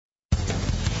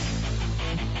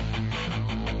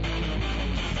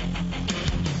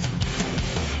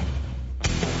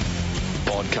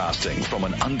broadcasting from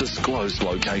an undisclosed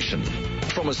location,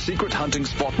 from a secret hunting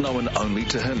spot known only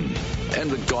to him, and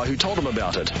the guy who told him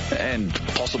about it, and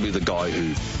possibly the guy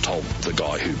who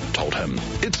told him.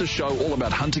 It's a show all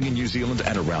about hunting in New Zealand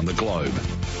and around the globe.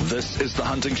 This is The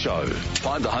Hunting Show.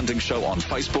 Find The Hunting Show on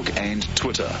Facebook and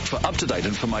Twitter for up-to-date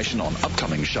information on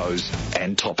upcoming shows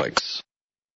and topics.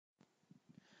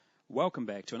 Welcome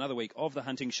back to another week of The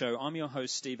Hunting Show. I'm your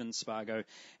host, Stephen Spargo,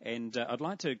 and I'd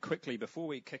like to quickly, before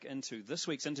we kick into this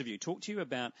week's interview, talk to you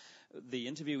about the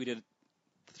interview we did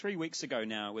 3 weeks ago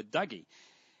now with Dougie.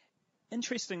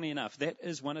 Interestingly enough, that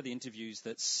is one of the interviews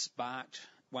that sparked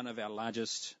one of our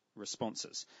largest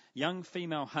responses. Young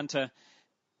female hunter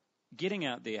getting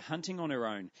out there, hunting on her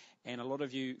own. And a lot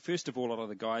of you, first of all, a lot of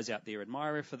the guys out there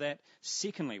admire her for that.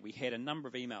 Secondly, we had a number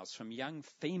of emails from young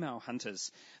female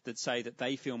hunters that say that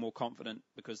they feel more confident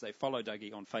because they follow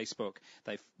Dougie on Facebook.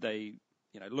 They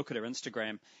look at her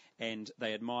Instagram and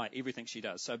they admire everything she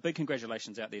does. So big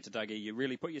congratulations out there to Dougie. You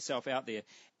really put yourself out there.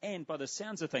 And by the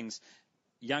sounds of things,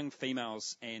 young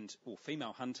females or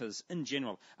female hunters in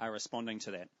general are responding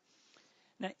to that.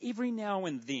 Now, every now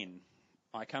and then,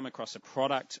 I come across a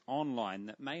product online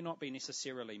that may not be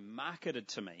necessarily marketed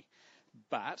to me,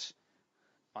 but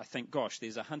I think, gosh,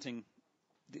 there's a hunting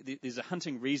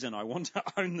reason I want to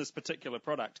own this particular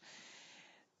product.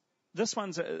 This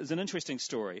is an interesting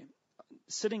story.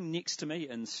 Sitting next to me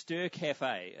in Stir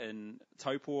Cafe in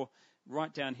Taupō,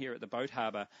 right down here at the boat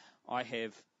harbour, I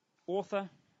have author,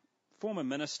 former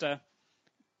minister,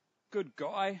 good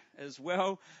guy as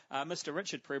well, Mr.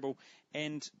 Richard Prebble.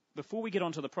 And before we get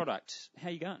onto the product, how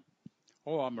are you going?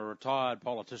 Oh, I'm a retired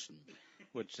politician,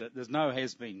 which there's no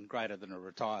has-been greater than a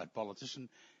retired politician,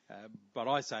 but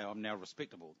I say I'm now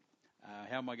respectable.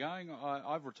 How am I going?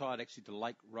 I've retired actually to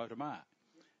Lake Rotomar.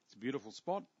 It's a beautiful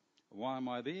spot. Why am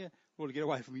I there? Well, to get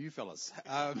away from you fellas.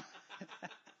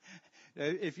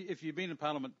 If you've been in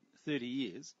Parliament 30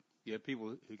 years, you have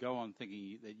people who go on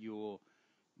thinking that you're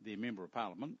their member of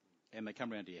Parliament, and they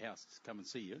come round to your house to come and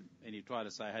see you, and you try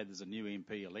to say, hey, there's a new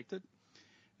MP elected.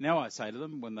 Now I say to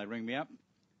them, when they ring me up,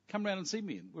 come round and see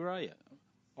me. Where are you?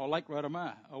 Oh, Lake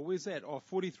Rotomar. Oh, where's that? Oh,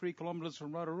 43 kilometres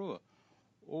from Rotorua.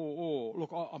 Or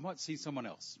look, I might see someone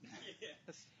else.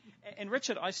 Yes. And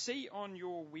Richard, I see on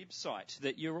your website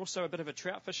that you're also a bit of a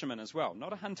trout fisherman as well.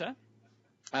 Not a hunter,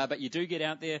 but you do get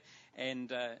out there and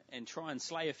try and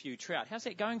slay a few trout. How's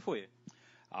that going for you?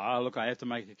 Look, I have to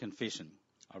make a confession.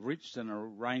 I've reached an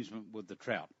arrangement with the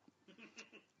trout.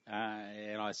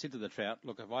 And I said to the trout,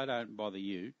 look, if I don't bother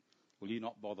you, will you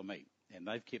not bother me? And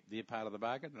they've kept their part of the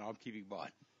bargain, and I'm keeping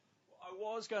mine. I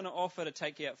was going to offer to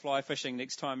take you out fly fishing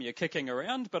next time you're kicking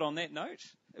around, but on that note,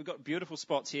 we've got beautiful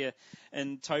spots here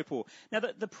in Taupō. Now,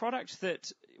 the product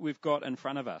that we've got in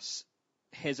front of us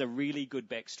has a really good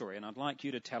backstory, and I'd like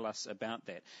you to tell us about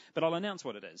that. But I'll announce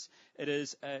what it is. It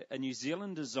is a New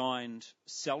Zealand-designed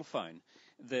cell phone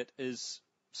that is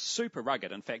super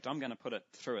rugged. In fact, I'm going to put it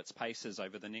through its paces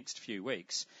over the next few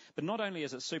weeks. But not only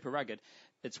is it super rugged,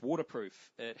 it's waterproof.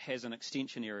 It has an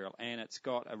extension aerial, and it's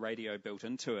got a radio built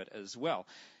into it as well.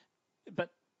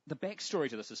 But the backstory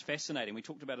to this is fascinating. We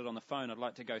talked about it on the phone. I'd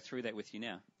like to go through that with you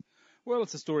now. Well,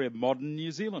 it's a story of modern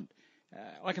New Zealand.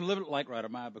 I can live at Lake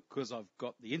Rotomar because I've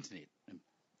got the internet. And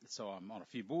so I'm on a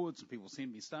few boards and people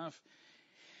send me stuff.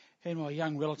 And my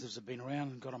young relatives have been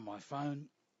around and got on my phone.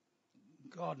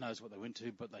 God knows what they went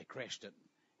to, but they crashed it.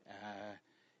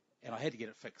 And I had to get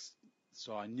it fixed.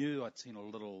 So I knew I'd seen a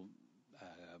little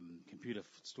computer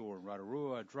store in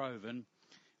Rotorua. I drove in,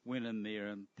 went in there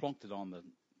and plonked it on the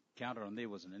counter, and there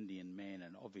was an Indian man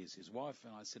and obviously his wife.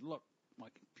 And I said, look, my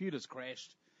computer's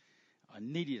crashed. I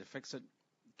need you to fix it.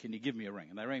 Can you give me a ring?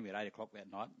 And they rang me at 8 o'clock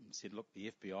that night and said, look,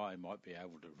 the FBI might be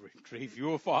able to retrieve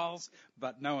your files,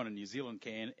 but no one in New Zealand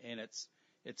can, and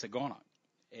it's a goner.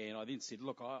 And I then said,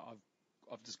 look,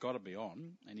 I've just got to be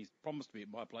on. And he's promised to be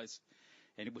at my place,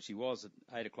 which he was at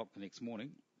 8 o'clock the next morning,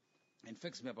 and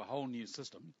fixed me up a whole new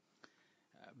system,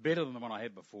 better than the one I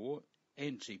had before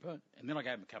and cheaper. And then I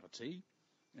gave him a cup of tea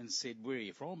and said, where are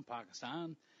you from?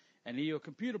 Pakistan. And you're a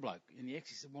computer bloke. And he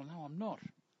actually said, well, no, I'm not.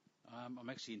 I'm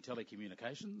actually in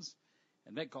telecommunications.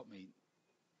 And that got me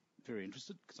very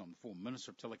interested because I'm the former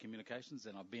Minister of Telecommunications,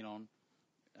 and I've been on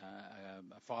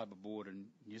a fibre board in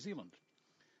New Zealand.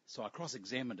 So I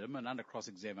cross-examined him, and under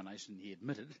cross-examination he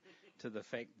admitted to the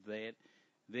fact that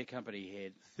their company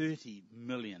had 30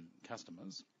 million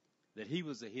customers, that he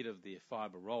was the head of their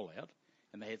fibre rollout,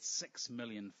 and they had 6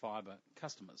 million fibre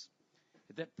customers.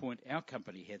 At that point, our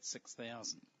company had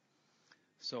 6,000.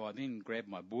 So I then grabbed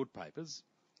my board papers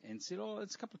and said,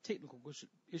 it's a couple of technical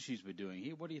issues we're doing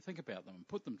here. What do you think about them? And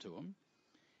put them to him.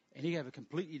 And he gave a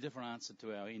completely different answer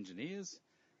to our engineers,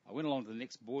 I went along to the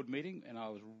next board meeting, and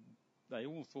they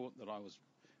all thought that I was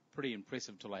pretty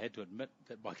impressive till I had to admit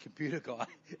that my computer guy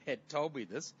had told me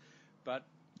this. But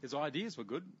his ideas were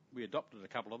good. We adopted a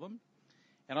couple of them,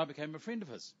 and I became a friend of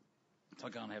his. So I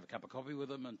go and have a cup of coffee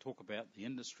with him and talk about the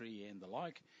industry and the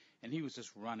like. And he was just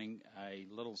running a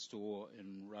little store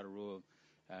in Rotorua,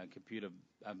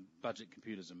 budget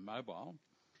computers and mobile.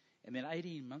 And then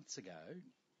 18 months ago,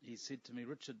 he said to me,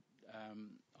 Richard,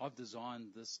 I've designed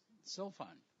this cell phone.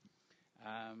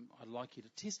 I'd like you to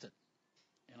test it.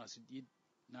 And I said,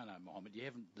 no, Mohammed, you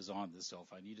haven't designed this cell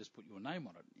phone. You just put your name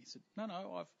on it. He said,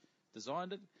 no, I've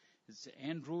designed it. It's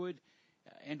Android.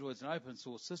 Android's an open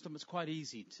source system. It's quite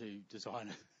easy to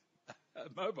design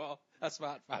a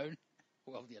smartphone.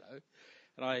 Well,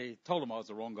 And I told him I was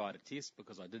the wrong guy to test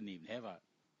because I didn't even have a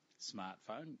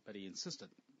smartphone, but he insisted.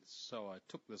 So I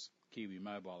took this Kiwi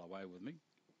Mobile away with me.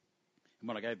 And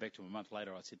when I gave back to him a month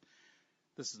later, I said,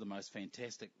 this is the most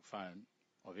fantastic phone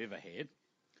I've ever had.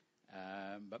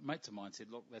 But mates of mine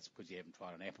said, look, that's because you haven't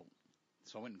tried an Apple.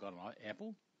 So I went and got an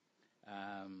Apple.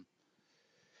 And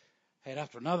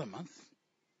after another month,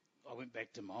 I went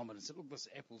back to Mohammed and said, look, this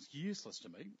Apple's useless to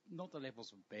me. Not that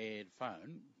Apple's a bad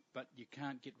phone, but you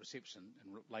can't get reception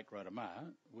in Lake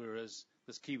Rotomar, whereas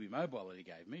this Kiwi Mobile that he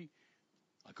gave me,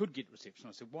 I could get reception.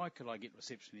 I said, why could I get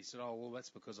reception? He said, oh, well, that's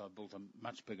because I built a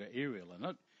much bigger aerial in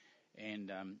it,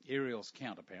 and aerials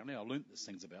count, apparently. I learnt these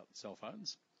things about cell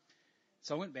phones.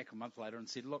 So I went back a month later and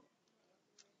said, look,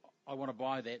 I want to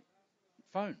buy that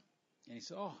phone. And he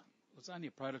said, oh, it was only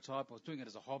a prototype. I was doing it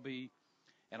as a hobby,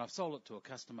 and I've sold it to a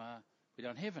customer. We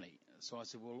don't have any. So I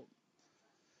said, well,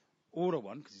 order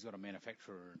one, because he's got a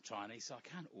manufacturer in China. So I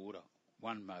can't order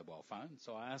one mobile phone.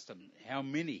 So I asked him how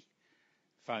many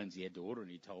phones he had to order, and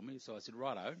he told me. So I said,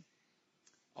 righto,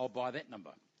 I'll buy that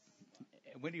number.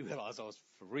 And when he realised I was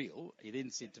for real, he then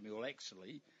said to me, well,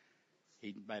 actually,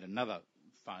 he made another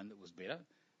phone that was better.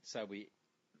 So we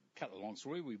cut the long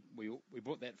story. We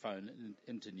brought that phone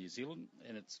into New Zealand,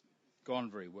 and it's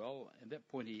gone very well. At that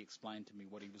point, he explained to me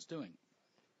what he was doing.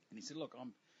 And he said, look,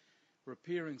 I'm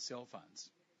repairing cell phones.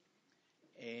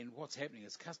 And what's happening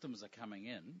is customers are coming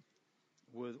in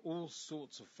with all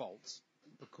sorts of faults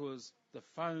because the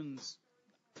phones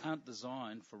aren't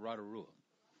designed for Rotorua.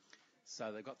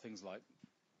 So they've got things like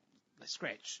they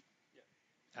scratch.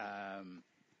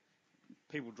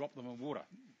 People drop them in water.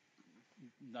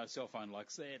 No cell phone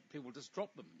likes that. People just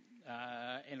drop them.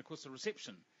 And, of course, the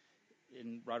reception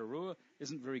in Rotorua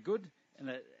isn't very good, and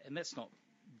that's not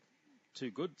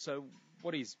too good. So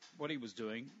what he was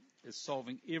doing is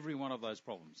solving every one of those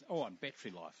problems. Oh, and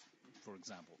battery life, for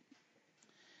example.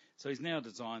 So he's now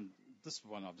designed this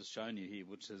one I've just shown you here,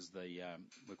 which is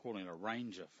we're calling it a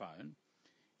Ranger phone,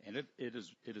 and it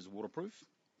is waterproof.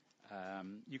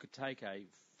 You could take a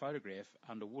photograph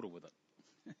underwater with it.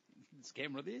 This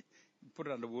camera there, put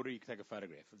it underwater, you can take a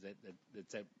photograph.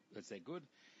 That's that good.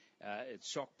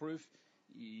 It's shockproof.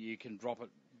 You can drop it.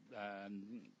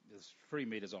 There's 3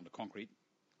 metres onto concrete,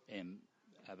 and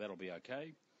that'll be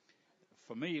okay.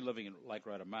 For me, living in Lake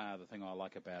Rotomar, the thing I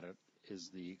like about it is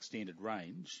the extended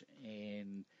range.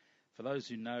 And for those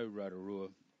who know Rotorua,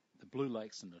 the Blue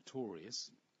Lakes are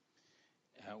notorious.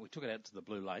 We took it out to the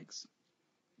Blue Lakes,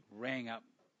 rang up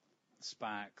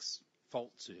Spark's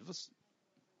fault service,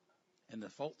 and the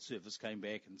fault service came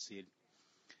back and said,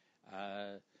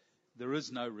 there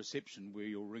is no reception where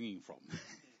you're ringing from.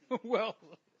 Well,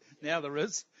 now there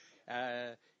is.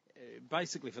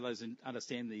 Basically, for those who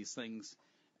understand these things,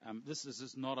 this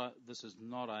is not a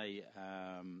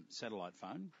satellite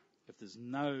phone. If there's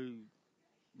no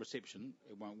reception,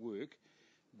 it won't work.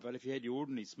 But if you had your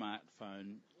ordinary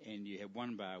smartphone and you have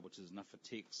one bar which is enough for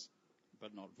text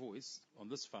but not voice, on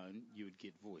this phone you would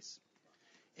get voice,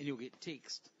 and you'll get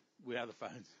text where other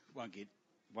phones won't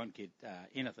get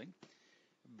anything.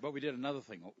 But we did another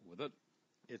thing with it.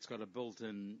 It's got a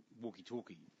built-in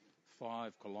walkie-talkie,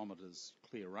 5 kilometres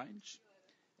clear range.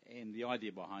 And the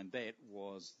idea behind that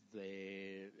was that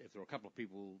if there were a couple of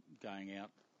people going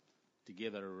out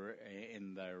together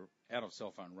and they're out of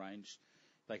cell phone range,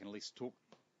 they can at least talk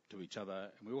to each other.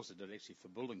 And we also did actually for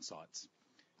building sites.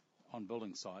 On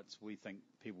building sites, we think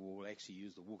people will actually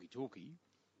use the walkie-talkie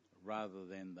rather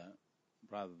than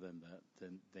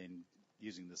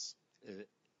using this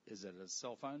as a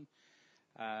cell phone.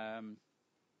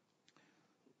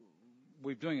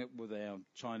 We're doing it with our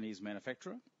Chinese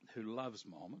manufacturer who loves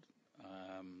Mohammed.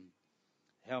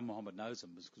 How Mohammed knows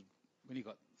him is because when you've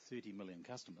got 30 million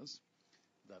customers,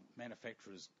 the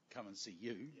manufacturers come and see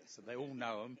you, so they all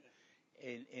know him,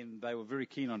 and they were very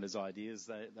keen on his ideas.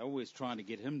 They're always trying to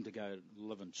get him to go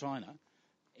live in China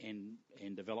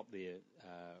and develop their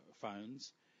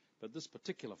phones, But this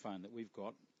particular phone that we've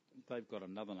got, they've got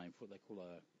another name for it. They call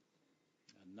a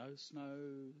no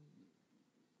snow.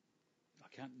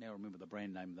 I can't now remember the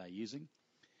brand name they're using.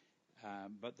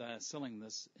 But they're selling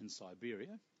this in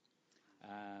Siberia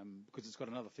because it's got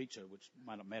another feature which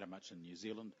may not matter much in New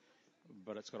Zealand,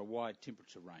 but it's got a wide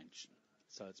temperature range.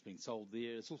 So it's being sold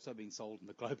there. It's also being sold in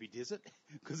the Gobi Desert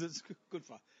because it's good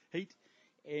for heat.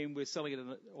 And we're selling it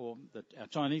our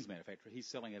Chinese manufacturer, he's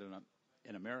selling it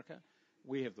in America.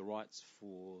 We have the rights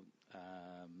for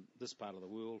this part of the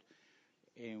world,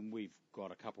 and we've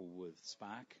got a couple with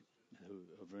Spark who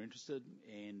are very interested,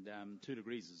 and 2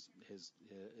 Degrees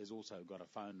has also got a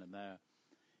phone, and they're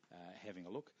having a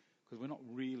look, because we're not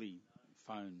really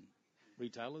phone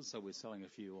retailers, so we're selling a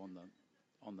few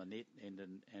on the net and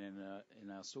in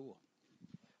our store.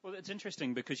 Well, it's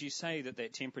interesting because you say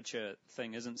that temperature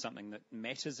thing isn't something that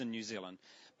matters in New Zealand,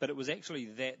 but it was actually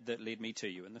that led me to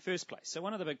you in the first place. So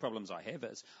one of the big problems I have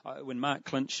is when Mark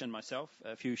Clinch and myself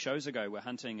a few shows ago were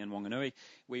hunting in Wanganui,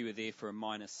 we were there for a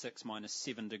 -6,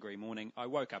 -7 degree morning. I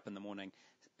woke up in the morning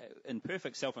in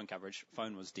perfect cell phone coverage,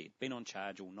 phone was dead, been on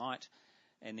charge all night,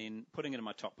 and then putting it in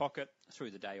my top pocket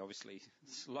through the day, obviously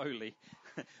slowly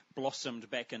blossomed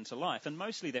back into life. And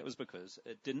mostly that was because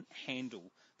it didn't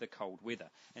handle the cold weather.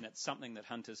 And it's something that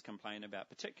hunters complain about,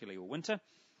 particularly all winter,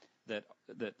 that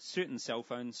certain cell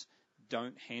phones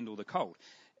don't handle the cold.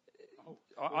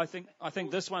 I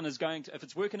think this one is going to, if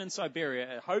it's working in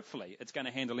Siberia, hopefully it's going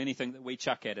to handle anything that we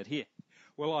chuck at it here.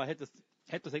 Well, I had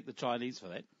to thank the Chinese for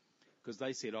that, because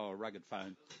they said, a rugged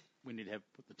phone, we need to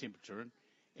put the temperature in.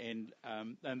 And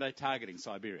they're targeting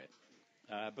Siberia,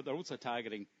 but they're also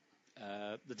targeting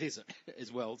the desert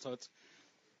as well. So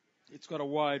it's got a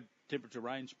wide temperature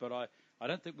range, but I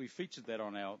don't think we featured that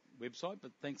on our website.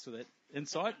 But thanks for that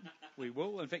insight. We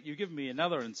will. In fact, you've given me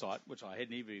another insight, which I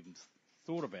hadn't even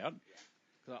thought about.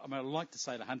 I mean, I'd like to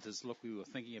say to hunters, look, we were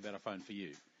thinking about a phone for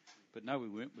you, but no, we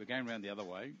weren't. We're going around the other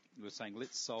way. We were saying,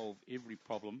 let's solve every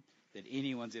problem that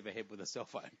anyone's ever had with a cell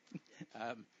phone.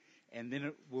 And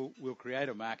then we'll create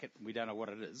a market. We don't know what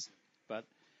it is, but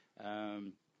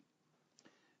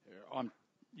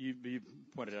you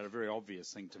pointed out a very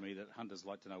obvious thing to me, that hunters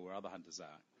like to know where other hunters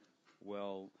are.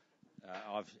 Well,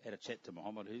 I've had a chat to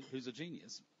Mohammed, who's a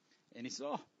genius, and he said,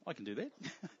 I can do that.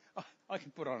 I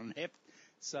can put on an app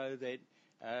so that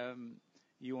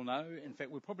you will know. In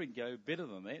fact, we'll probably go better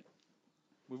than that.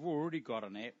 We've already got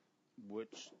an app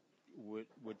which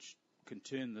can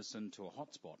turn this into a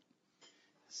hotspot,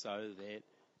 so that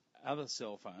other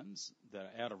cell phones that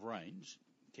are out of range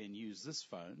can use this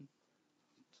phone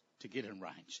to get in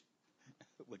range,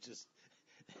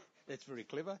 that's very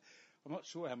clever. I'm not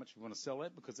sure how much we want to sell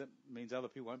that, because that means other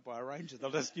people won't buy a Ranger. They'll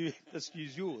just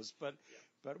use yours. But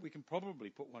we can probably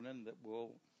put one in that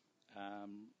will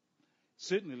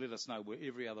certainly let us know where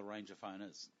every other Ranger phone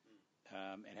is,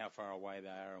 and how far away they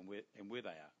are and where they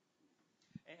are.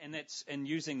 And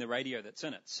using the radio that's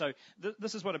in it. So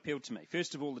this is what appealed to me.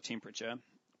 First of all, the temperature,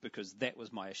 because that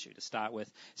was my issue to start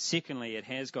with. Secondly, it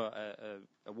has got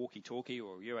a walkie-talkie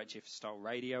or UHF-style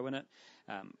radio in it.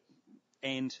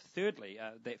 And thirdly,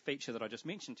 that feature that I just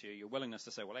mentioned to you, your willingness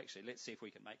to say, well, actually, let's see if we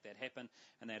can make that happen.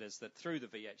 And that is that through the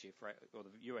VHF or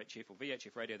the UHF or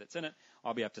VHF radio that's in it,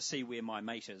 I'll be able to see where my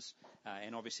mate is.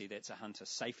 And obviously, that's a hunter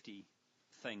safety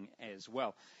thing as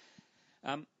well.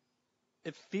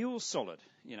 It feels solid,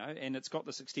 and it's got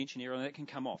this extension area, and that can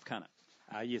come off, can't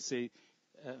it? Yes, see,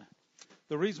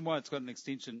 the reason why it's got an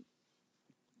extension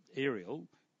aerial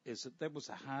is that was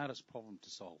the hardest problem to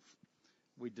solve.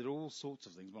 We did all sorts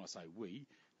of things. When I say we,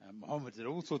 Mohammed did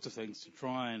all sorts of things to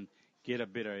try and get a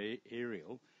better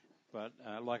aerial, but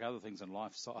like other things in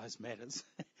life, size matters.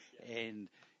 And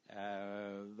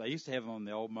they used to have them on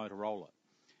the old Motorola,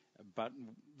 but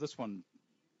this one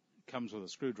comes with a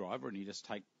screwdriver, and you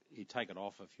take it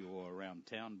off if you're around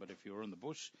town, but if you're in the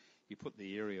bush, you put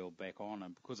the aerial back on,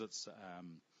 and because it's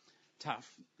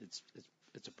tough, it's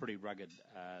a pretty rugged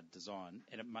design,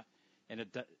 and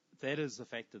that is the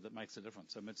factor that makes a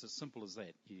difference. I mean, it's as simple as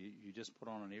that. You just put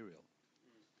on an aerial,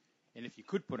 and if you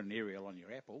could put an aerial on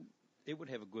your Apple, it would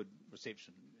have a good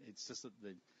reception. It's just that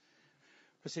the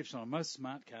reception on most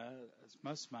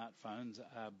smartphones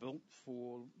are built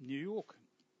for New York,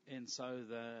 and so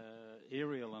the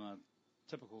aerial on a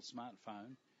typical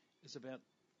smartphone is about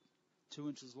 2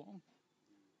 inches long,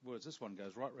 whereas this one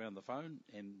goes right around the phone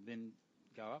and then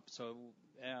go up. So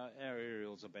our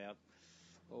aerial's about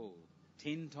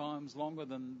 10 times longer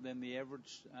than the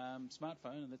average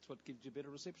smartphone, and that's what gives you better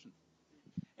reception.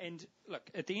 And look,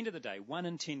 at the end of the day, 1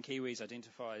 in 10 Kiwis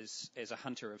identifies as a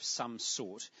hunter of some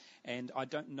sort, and I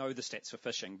don't know the stats for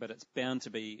fishing, but it's bound to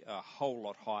be a whole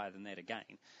lot higher than that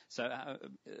again. So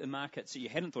markets that you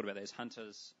hadn't thought about, those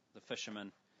hunters, the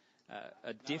fishermen,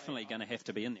 are definitely going to have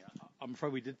to be in there. I'm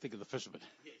afraid we did think of the fishermen.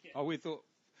 Oh, we thought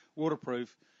waterproof,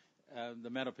 the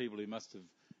amount of people who must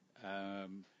have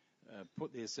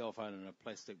put their cell phone in a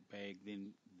plastic bag,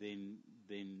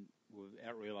 then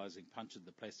without realising, punctured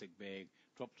the plastic bag,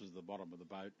 dropped it to the bottom of the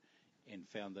boat, and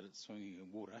found that it's swimming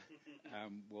in water.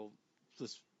 Well,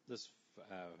 this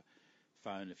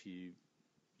phone, if you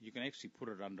can actually put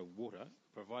it under water,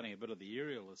 providing a bit of the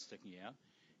aerial is sticking out,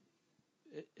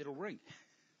 it'll ring.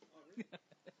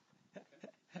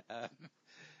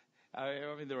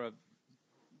 I mean,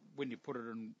 when you put it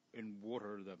in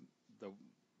water,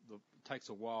 it takes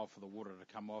a while for the water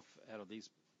to come off out of these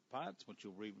parts, which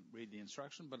you'll read the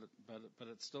instruction, but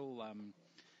it's still,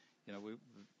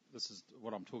 this is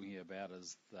what I'm talking about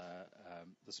is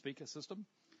the speaker system.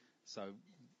 So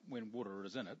when water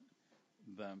is in it,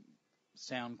 the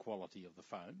sound quality of the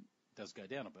phone does go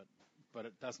down a bit, but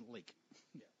it doesn't leak.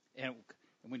 Yeah.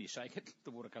 And when you shake it,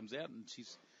 the water comes out, and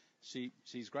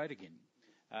she's great again.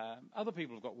 Other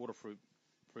people have got waterproof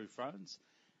phones.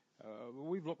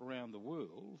 We've looked around the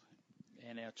world,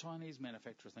 and our Chinese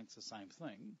manufacturer thinks the same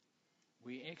thing.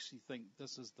 We actually think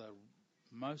this is the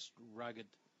most rugged,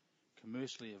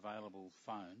 commercially available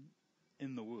phone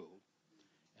in the world.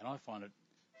 And I find it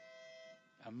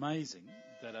amazing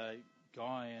that a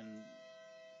guy in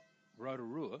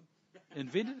Rotorua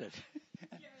invented it.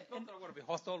 Not that I want to be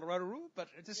hostile to Rotorua, but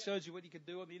it just shows you what you can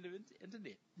do on the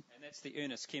internet. And that's the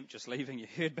Ernest Kemp just leaving. You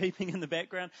heard beeping in the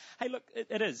background. Hey, look,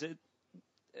 it is.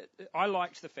 I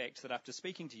liked the fact that after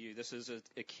speaking to you, this is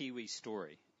a Kiwi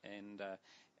story,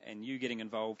 and you getting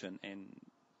involved and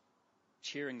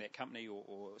chairing that company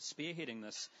or spearheading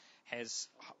this has.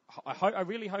 I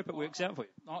really hope it works out for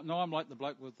you. No, I'm like the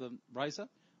bloke with the razor.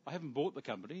 I haven't bought the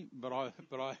company, but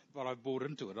I've bought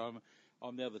into it.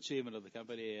 I'm now the chairman of the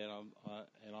company, and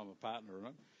I'm a partner in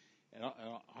it. And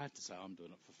I have to say, I'm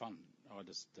doing it for fun. I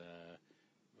just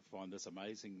find this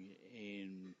amazing,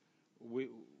 and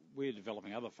we're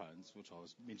developing other phones, which I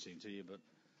was mentioning to you, but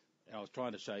I was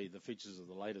trying to show you the features of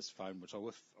the latest phone, which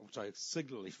I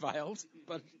signally failed.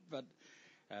 But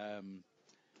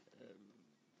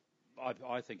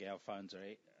I think our phones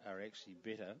are actually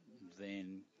better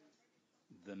than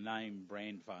the name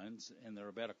brand phones, and they're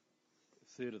about a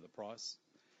third of the price.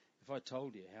 If I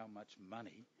told you how much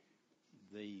money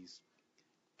these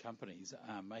companies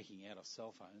are making out of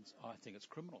cell phones, I think it's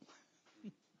criminal.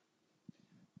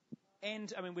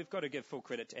 And, I mean, we've got to give full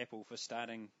credit to Apple for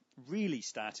really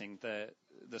starting the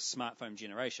smartphone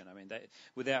generation. I mean,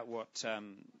 without what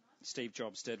Steve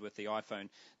Jobs did with the iPhone,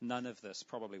 none of this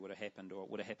probably would have happened, or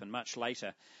would have happened much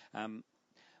later.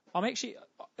 I'm actually,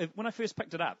 when I first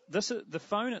picked it up, the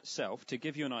phone itself, to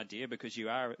give you an idea, because you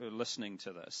are listening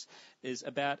to this, is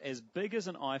about as big as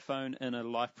an iPhone in a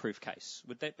life-proof case.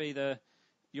 Would that be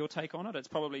your take on it? It's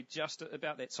probably just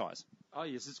about that size. Oh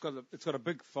yes, it's got a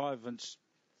big 5-inch,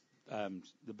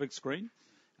 the big screen,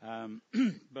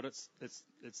 but it's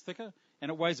thicker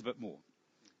and it weighs a bit more.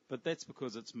 But that's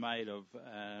because it's made of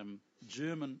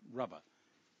German rubber.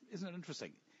 Isn't it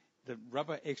interesting? The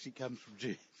rubber actually comes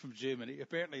from Germany.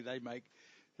 Apparently, they make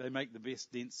the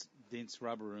best dense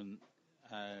rubber in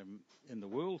the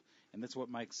world, and that's what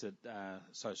makes it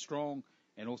so strong,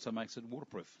 and also makes it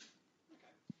waterproof.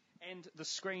 Okay. And the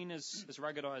screen is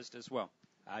ruggedized as well.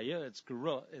 Yeah, it's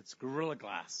Gorilla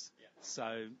Glass. Yeah.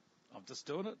 So I'm just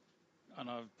doing it, and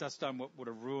I've just done what would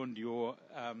have ruined your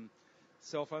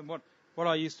cell phone. What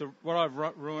I've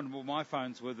ruined all my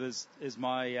phones with is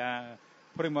my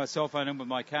putting my cell phone in with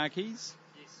my car keys.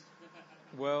 Yes.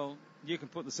 Well, you can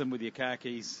put this in with your car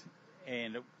keys,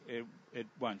 and it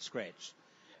won't scratch.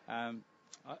 I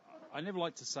never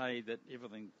like to say that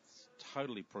everything's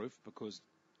totally proof, because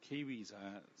Kiwis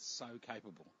are so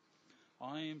capable.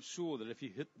 I am sure that if you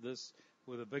hit this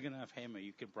with a big enough hammer,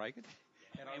 you can break it.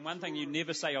 And one thing you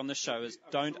never say on this show is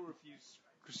don't. Sure if you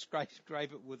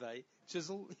scrape it with a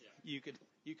chisel, you could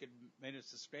manage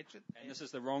to scratch it. And this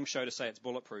is the wrong show to say it's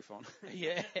bulletproof on.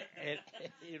 Yeah.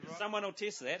 Someone will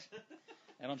test that.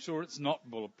 And I'm sure it's not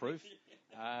bulletproof.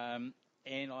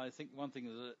 And I think one thing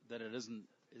that it isn't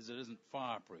is it isn't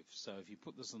fireproof. So if you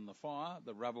put this in the fire,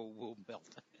 the rubber will melt.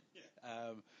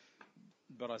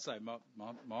 But I say,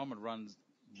 Mohammed runs,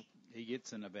 he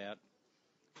gets in about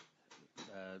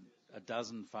a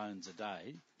dozen phones a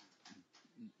day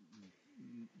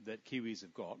that Kiwis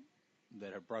have got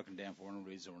that have broken down for one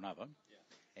reason or another. Yeah.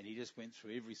 And he just went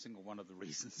through every single one of the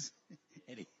reasons,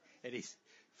 and he's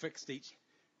fixed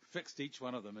fixed each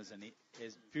one of them as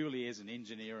purely as an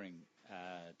engineering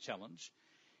challenge,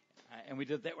 and we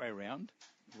did it that way around,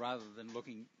 rather than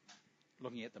looking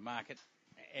at the market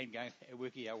and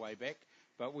working our way back.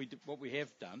 But what we have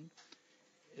done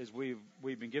is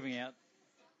we've been giving out.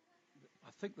 I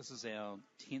think this is our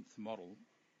 10th model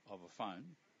of a phone,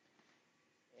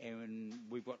 and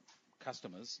we've got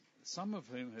customers, some of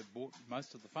whom have bought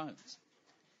most of the phones,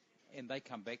 and they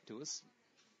come back to us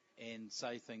and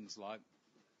say things like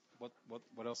what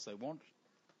else they want,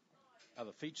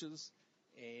 other features,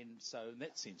 and so in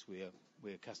that sense we're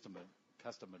customer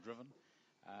driven.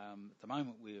 At the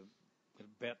moment we're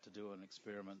about to do an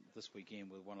experiment this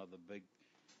weekend with one of the big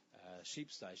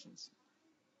sheep stations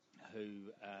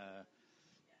who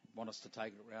want us to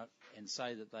take it around and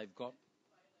say that they've got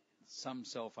some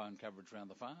cell phone coverage around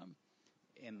the farm,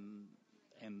 and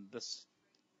this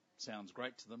sounds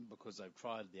great to them because they've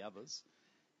tried the others.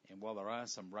 And while there are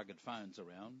some rugged phones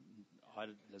around,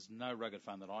 there's no rugged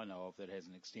phone that I know of that has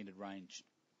an extended range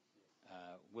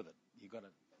with it. You've got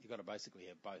to basically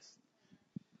have both.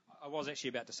 I was actually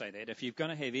about to say that if you're going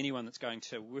to have anyone that's going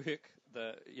to work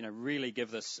really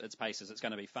give this its paces, it's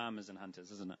going to be farmers and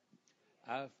hunters, isn't it?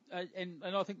 And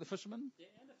I think the fishermen.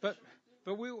 But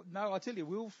I tell you,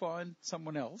 we'll find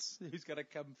someone else who's going to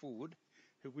come forward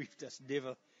who we've just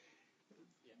never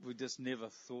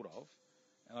thought of.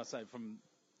 And I say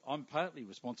I'm partly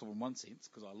responsible in one sense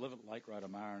because I live at Lake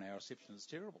Rotomar and our reception is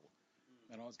terrible.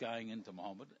 And I was going into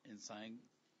Mohammed and saying,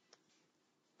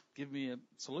 give me a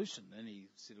solution. And he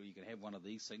said, well, you can have one of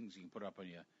these things you can put up on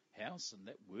your house and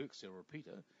that works, a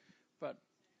repeater. But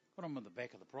when I'm on the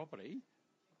back of the property,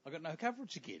 I got no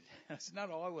coverage again. I said,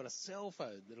 no, I want a cell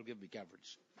phone that'll give me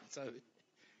coverage. So,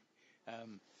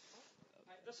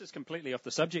 this is completely off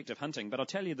the subject of hunting, but I'll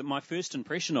tell you that my first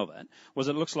impression of it was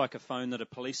it looks like a phone that a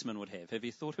policeman would have. Have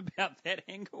you thought about that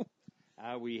angle?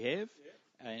 We have,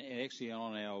 and actually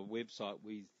on our website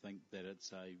we think that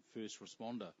it's a first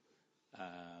responder.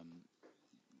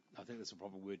 I think that's a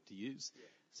proper word to use. Yeah.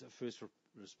 It's a first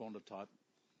responder type.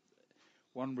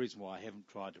 One reason why I haven't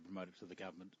tried to promote it to the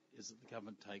government is that the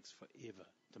government takes forever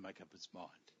to make up its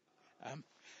mind.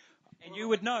 And you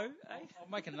would know, eh? I'll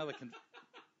make another...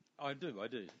 I do.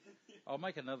 I'll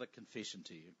make another confession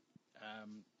to you.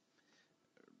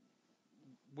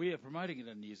 We are promoting it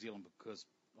in New Zealand because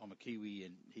I'm a Kiwi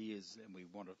and he is, and we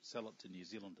want to sell it to New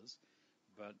Zealanders.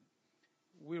 But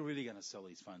we're really going to sell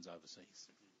these phones overseas.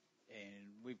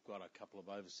 And we've got a couple of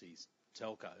overseas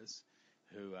telcos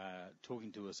who are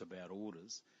talking to us about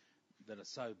orders that are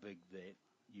so big that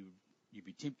you'd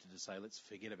be tempted to say, let's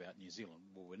forget about New Zealand.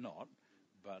 Well, we're not,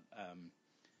 but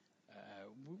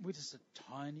we're just a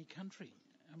tiny country.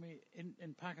 I mean,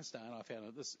 in Pakistan, I found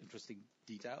out this interesting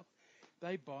detail.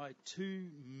 They buy 2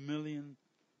 million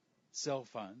cell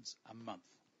phones a month.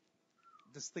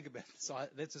 Just think about the size.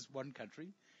 That's just one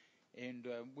country. And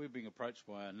we're being approached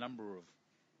by a number of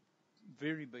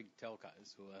very big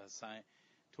telcos who are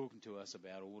talking to us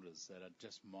about orders that are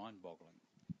just mind-boggling.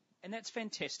 And that's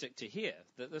fantastic to hear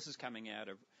that this is coming out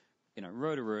of,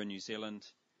 Rotorua, New Zealand.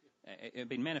 It's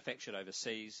been manufactured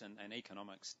overseas, and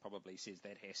economics probably says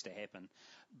that has to happen.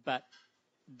 But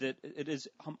that it is.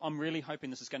 I'm really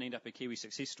hoping this is going to end up a Kiwi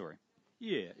success story.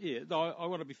 Yeah. I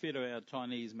want to be fair to our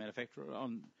Chinese manufacturer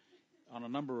on a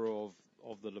number of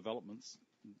the developments.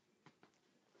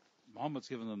 Mohammed's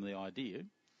given them the idea,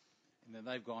 and then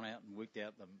they've gone out and worked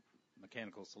out the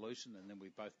mechanical solution, and then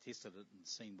we've both tested it and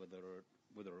seen whether it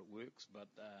works. But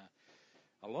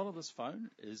a lot of this phone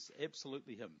is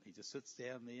absolutely him. He just sits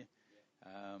down there,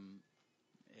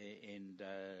 and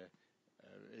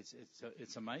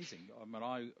it's amazing. I mean,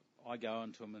 I go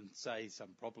into him and say some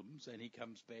problems, and he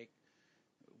comes back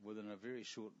within a very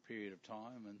short period of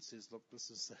time and says, "Look,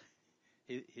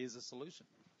 here's a solution."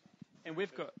 And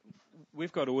we've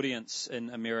got audience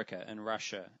in America, in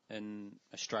Russia, in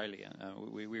Australia.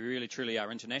 We really truly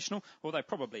are international. Although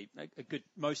probably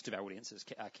most of our audiences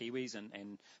are Kiwis,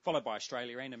 and followed by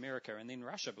Australia and America, and then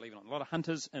Russia. Believe it or not, a lot of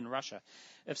hunters in Russia.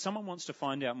 If someone wants to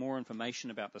find out more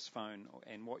information about this phone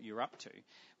and what you're up to,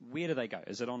 where do they go?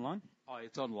 Is it online? Oh,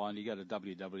 it's online. You go to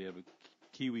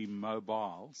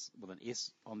www.kiwimobiles with an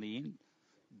S on the end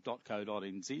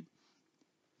 .co.nz,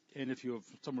 and if you're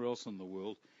somewhere else in the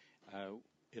world.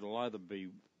 It'll either be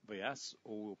us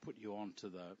or we'll put you on to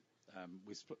the.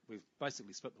 We've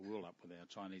basically split the world up with our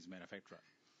Chinese manufacturer,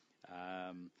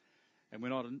 and we're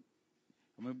not.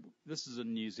 This is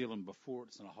in New Zealand before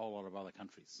it's in a whole lot of other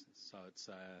countries. So I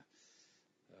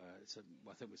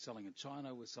think we're selling in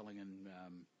China, we're selling in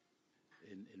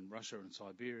Russia and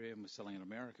Siberia, and we're selling in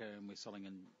America, and we're selling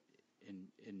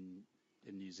in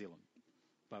New Zealand.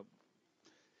 But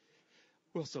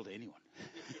Well, still to anyone.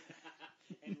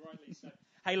 And rightly so.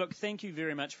 Hey, look, thank you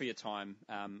very much for your time.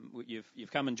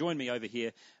 You've come and joined me over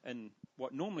here in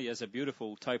what normally is a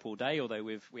beautiful Taupo day, although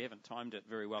we haven't timed it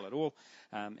very well at all.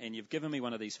 And you've given me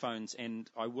one of these phones, and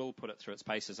I will put it through its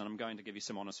paces, and I'm going to give you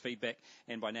some honest feedback.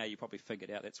 And by now you probably figured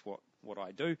out that's what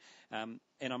I do. And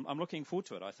I'm looking forward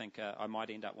to it. I think I might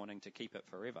end up wanting to keep it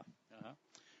forever. Uh-huh.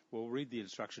 Well, read the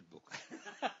instruction book.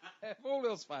 If all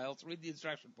else fails, read the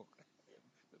instruction book,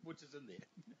 which is in there.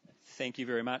 Thank you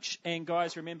very much. And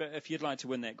guys, remember, if you'd like to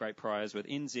win that great prize with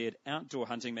NZ Outdoor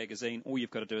Hunting Magazine, all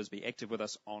you've got to do is be active with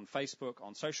us on Facebook,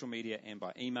 on social media, and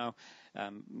by email.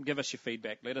 Give us your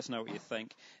feedback. Let us know what you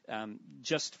think.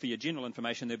 Just for your general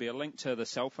information, there'll be a link to the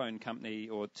cell phone company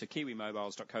or to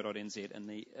kiwimobiles.co.nz in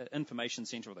the information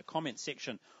centre or the comments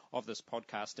section of this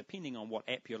podcast, depending on what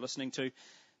app you're listening to.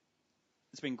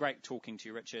 It's been great talking to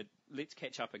you, Richard. Let's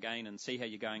catch up again and see how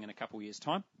you're going in a couple of years'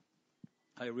 time.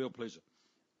 Hey, real pleasure.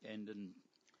 And in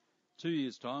 2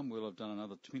 years' time, we'll have done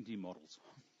another 20 models.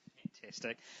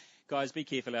 Fantastic. Guys, be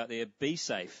careful out there. Be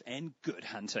safe and good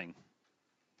hunting.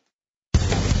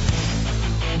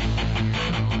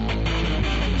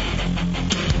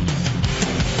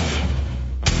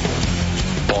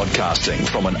 Broadcasting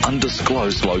from an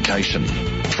undisclosed location,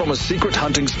 from a secret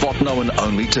hunting spot known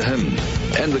only to him,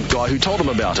 and the guy who told him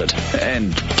about it,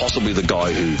 and possibly the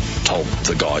guy who told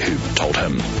the guy who told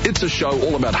him. It's a show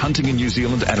all about hunting in New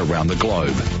Zealand and around the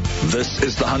globe. This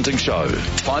is The Hunting Show.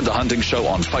 Find The Hunting Show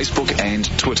on Facebook and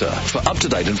Twitter for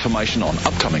up-to-date information on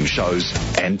upcoming shows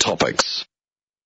and topics.